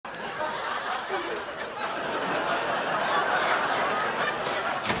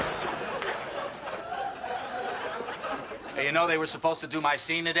You know they were supposed to do my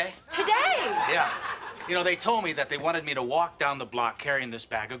scene today? Today? Yeah. You know, they told me that they wanted me to walk down the block carrying this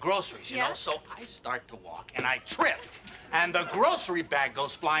bag of groceries, you know? So I start to walk, and I trip, and the grocery bag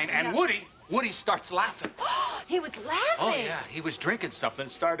goes flying, and Woody starts laughing. He was laughing? Oh, yeah. He was drinking something that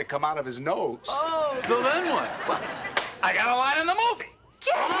started to come out of his nose. Oh. So then what? Well, I got a line in the movie.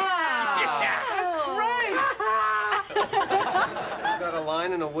 Yeah. That's great. You got a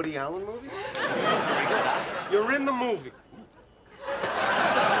line in a Woody Allen movie? Pretty good, huh? You're in the movie.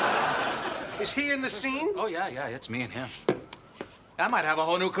 Is he in the scene? Oh, yeah, it's me and him. I might have a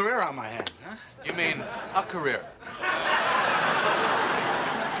whole new career on my hands, huh? You mean a career?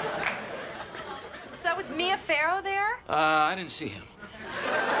 Is that with Mia Farrow there? I didn't see him.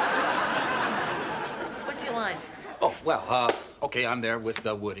 What's your line? Oh, well, okay, I'm there with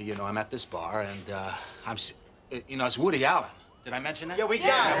Woody. You know, I'm at this bar, and it's Woody Allen. Did I mention that? Yeah, we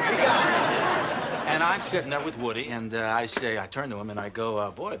got it. And I'm sitting there with Woody, and I turn to him, and I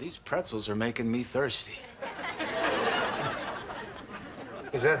go, boy, these pretzels are making me thirsty.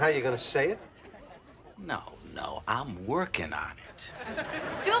 Is that how you're gonna say it? No, I'm working on it.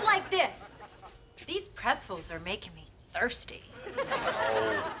 Do it like this. These pretzels are making me thirsty.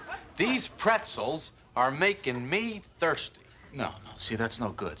 Oh, these pretzels are making me thirsty. No, see, that's no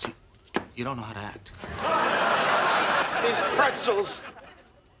good. See, you don't know how to act. These pretzels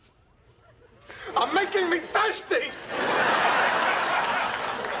are making me thirsty.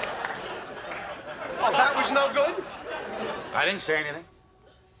 Oh, that was no good? I didn't say anything.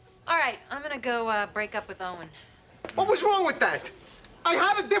 All right, I'm gonna go break up with Owen. What was wrong with that? I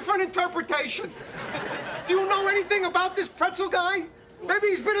had a different interpretation. Do you know anything about this pretzel guy? Maybe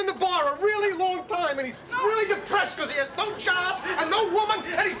he's been in the bar a really long time and he's really depressed because he has no job and no woman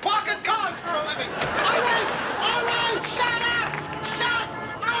and he's